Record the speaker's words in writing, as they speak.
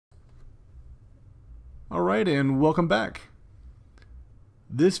Alright, and welcome back.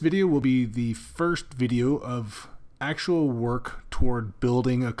 This video will be the first video of actual work toward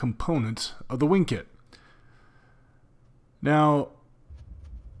building a component of the wing kit. Now,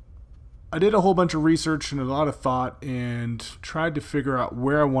 I did a whole bunch of research and a lot of thought and tried to figure out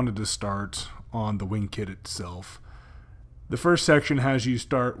where I wanted to start on the wing kit itself. The first section has you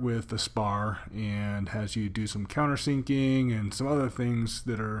start with the spar and has you do some countersinking and some other things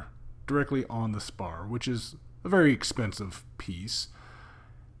that are directly on the spar, which is a very expensive piece.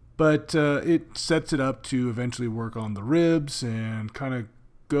 But it sets it up to eventually work on the ribs and kind of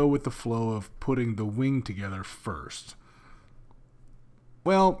go with the flow of putting the wing together first.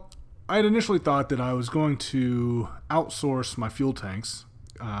 Well, I had initially thought that I was going to outsource my fuel tanks.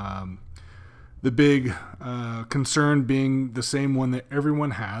 The big concern being the same one that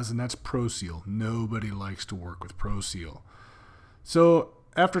everyone has, and that's ProSeal. Nobody likes to work with ProSeal. So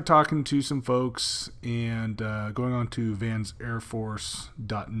after talking to some folks and going on to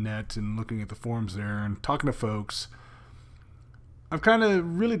vansairforce.net and looking at the forums there and talking to folks, I've kind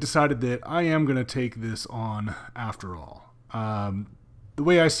of really decided that I am going to take this on after all. The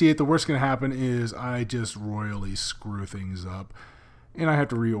way I see it, the worst going to happen is I just royally screw things up and I have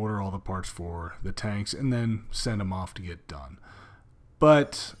to reorder all the parts for the tanks and then send them off to get done.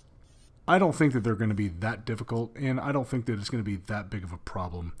 But I don't think that they're going to be that difficult, and I don't think that it's going to be that big of a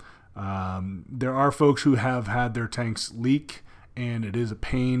problem. There are folks who have had their tanks leak, and it is a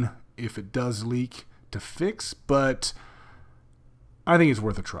pain if it does leak to fix, but I think it's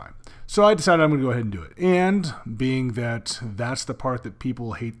worth a try. So I decided I'm going to go ahead and do it. And being that that's the part that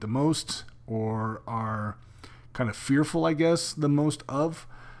people hate the most or are kind of fearful, I guess, the most of,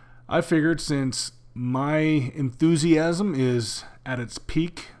 I figured since my enthusiasm is at its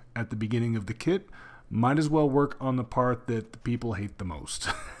peak at the beginning of the kit, might as well work on the part that the people hate the most.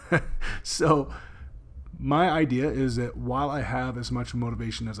 So my idea is that while I have as much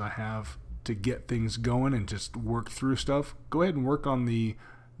motivation as I have to get things going and just work through stuff, go ahead and work on the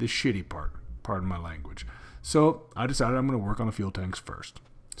shitty part, pardon my language. So I decided I'm going to work on the fuel tanks first.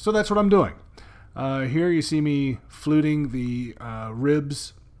 So that's what I'm doing. Here you see me fluting the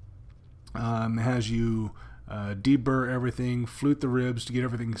ribs. Has you deburr everything, flute the ribs to get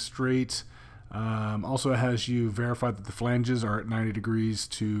everything straight. Also has you verify that the flanges are at 90 degrees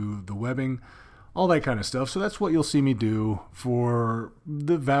to the webbing, all that kind of stuff. So that's what you'll see me do for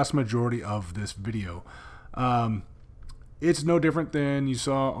the vast majority of this video. It's no different than you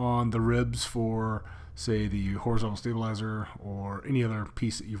saw on the ribs for, say, the horizontal stabilizer or any other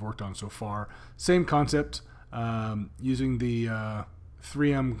piece that you've worked on so far. Same concept, using the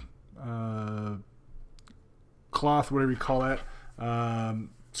 3M cloth, whatever you call that,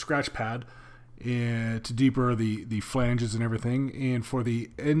 scratch pad, and to deburr the flanges and everything. And for the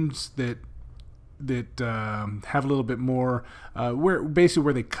ends that have a little bit more, basically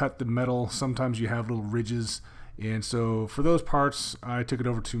where they cut the metal, sometimes you have little ridges. And so for those parts, I took it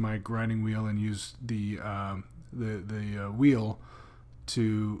over to my grinding wheel and used the wheel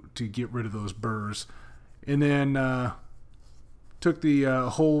to get rid of those burrs. And then took the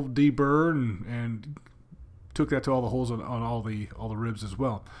hole deburr and took that to all the holes on all the ribs as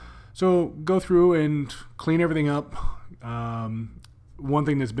well. So go through and clean everything up. One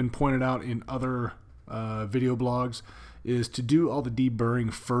thing that's been pointed out in other video blogs is to do all the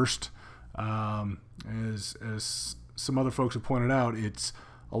deburring first. As some other folks have pointed out, it's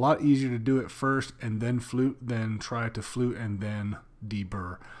a lot easier to do it first and then flute than try to flute and then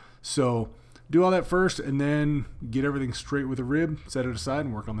deburr. So do all that first and then get everything straight with the rib, set it aside,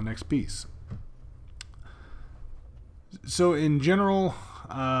 and work on the next piece. So in general,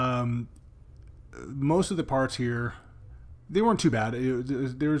 most of the parts here, they weren't too bad.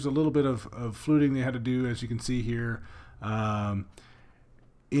 There's a little bit of fluting they had to do, as you can see here. And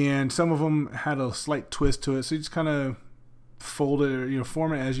some of them had a slight twist to it, so you just kind of fold it,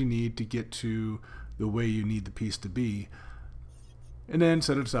 form it as you need to get to the way you need the piece to be. And then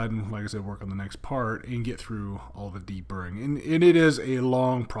set it aside and, like I said, work on the next part and get through all the deburring. And it is a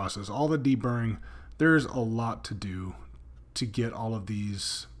long process. All the deburring, there's a lot to do to get all of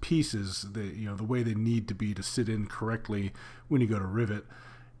these pieces, the way they need to be to sit in correctly when you go to rivet.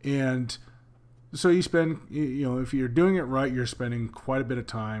 And so you spend, if you're doing it right, you're spending quite a bit of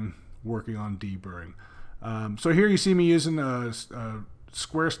time working on deburring. So here you see me using a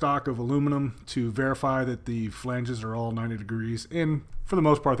square stock of aluminum to verify that the flanges are all 90 degrees, and for the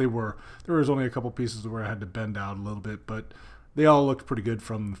most part they were. There was only a couple pieces where I had to bend out a little bit, but they all looked pretty good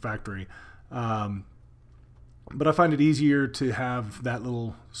from the factory. But I find it easier to have that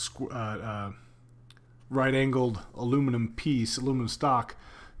little right-angled aluminum stock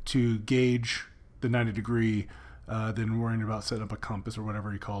to gauge the 90-degree than worrying about setting up a compass or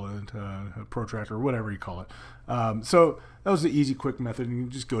whatever you call it, a protractor or whatever you call it. So that was the easy, quick method, and you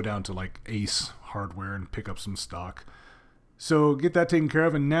just go down to like Ace Hardware and pick up some stock. So get that taken care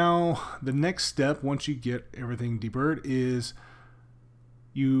of, and now the next step, once you get everything deburred, is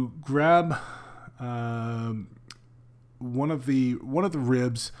you grab one of the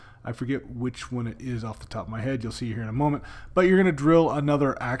ribs. I forget which one it is off the top of my head. You'll see here in a moment. But you're going to drill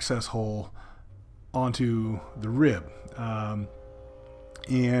another access hole onto the rib.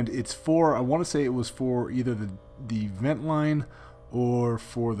 And it's for, I want to say it was for either the vent line or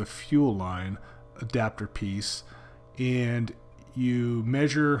for the fuel line adapter piece. And you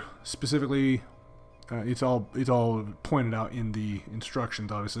measure specifically, it's all pointed out in the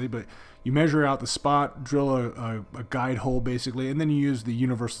instructions, obviously, but you measure out the spot, drill a guide hole basically, and then you use the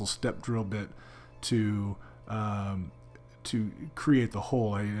universal step drill bit to create the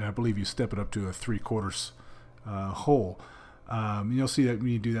hole. And I believe you step it up to a 3/4 hole. You'll see that when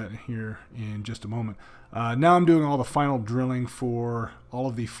you do that here in just a moment. Now I'm doing all the final drilling for all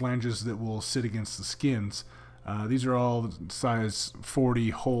of the flanges that will sit against the skins. These are all size 40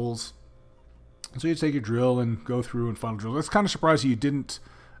 holes. So you take your drill and go through and final drill. That's kind of surprising you didn't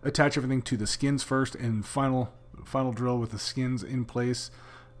attach everything to the skins first and final drill with the skins in place.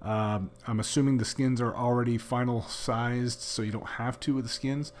 I'm assuming the skins are already final sized, so you don't have to with the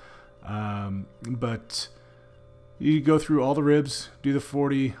skins. But you go through all the ribs, do the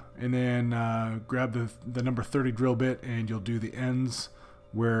 40, and then grab the number 30 drill bit, and you'll do the ends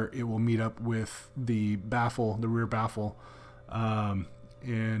where it will meet up with the baffle, the rear baffle,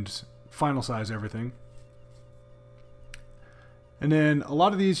 and final size everything. And then a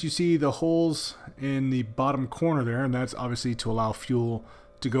lot of these, you see the holes in the bottom corner there, and that's obviously to allow fuel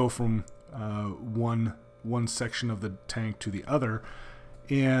to go from one section of the tank to the other.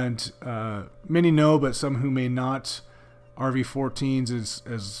 And many know, but some who may not, RV-14s,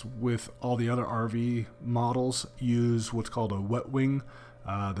 as with all the other RV models, use what's called a wet wing.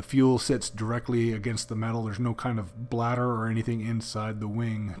 The fuel sits directly against the metal. There's no kind of bladder or anything inside the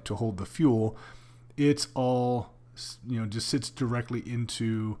wing to hold the fuel. It's all, just sits directly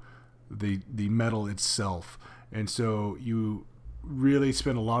into the metal itself. And so you really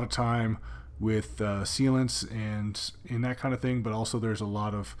spend a lot of time with sealants and that kind of thing, but also there's a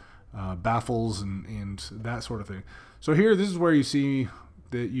lot of baffles and that sort of thing. So here, this is where you see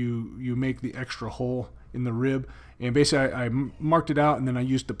that you make the extra hole in the rib, and basically I marked it out, and then I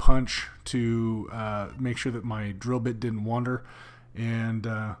used the punch to make sure that my drill bit didn't wander, and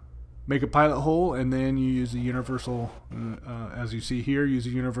make a pilot hole, and then you use the universal, as you see here, use a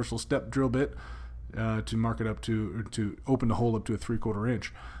universal step drill bit to mark it up to open the hole up to a 3/4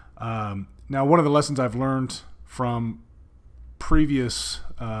 inch. Now, one of the lessons I've learned from previous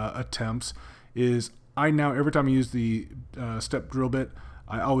attempts is I now, every time I use the step drill bit,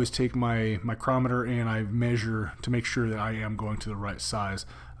 I always take my micrometer and I measure to make sure that I am going to the right size.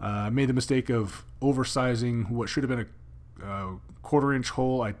 I made the mistake of oversizing what should have been a 1/4 inch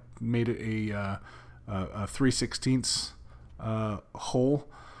hole. I made it a 3/16 hole,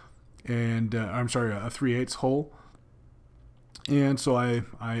 and I'm sorry, a 3/8 hole. And so I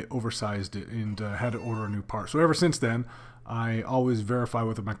oversized it and had to order a new part. So ever since then, I always verify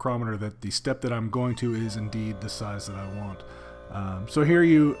with a micrometer that the step that I'm going to is indeed the size that I want. So here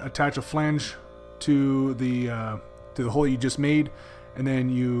you attach a flange to the hole you just made, and then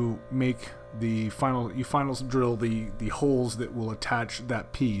you make the final drill the holes that will attach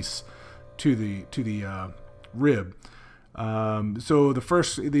that piece to the rib. So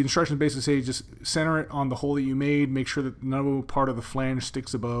the instructions basically say just center it on the hole that you made, make sure that no part of the flange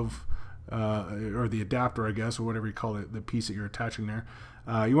sticks above, or the adapter, I guess, or whatever you call it, the piece that you're attaching there.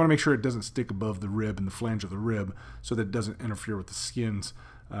 You want to make sure it doesn't stick above the rib and the flange of the rib, so that it doesn't interfere with the skins.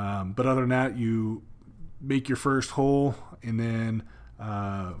 But other than that, you make your first hole, and then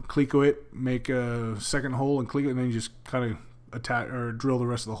cleco it, make a second hole and cleco it, and then you just kind of attach or drill the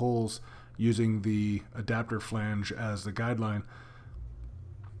rest of the holes using the adapter flange as the guideline.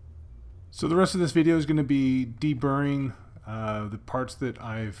 So the rest of this video is going to be deburring the parts that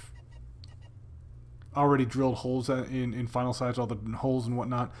I've already drilled holes in final size, all the holes and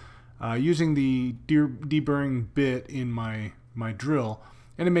whatnot, using the deburring bit in my drill,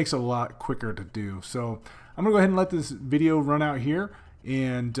 and it makes it a lot quicker to do. So I'm gonna go ahead and let this video run out here,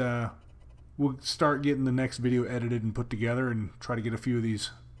 and we'll start getting the next video edited and put together and try to get a few of these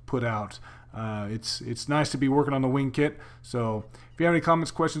put out. It's nice to be working on the wing kit. So if you have any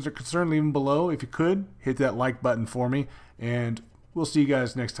comments, questions, or concerns, leave them below. If you could, hit that like button for me, and we'll see you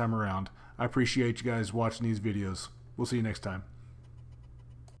guys next time around. I appreciate you guys watching these videos. We'll see you next time.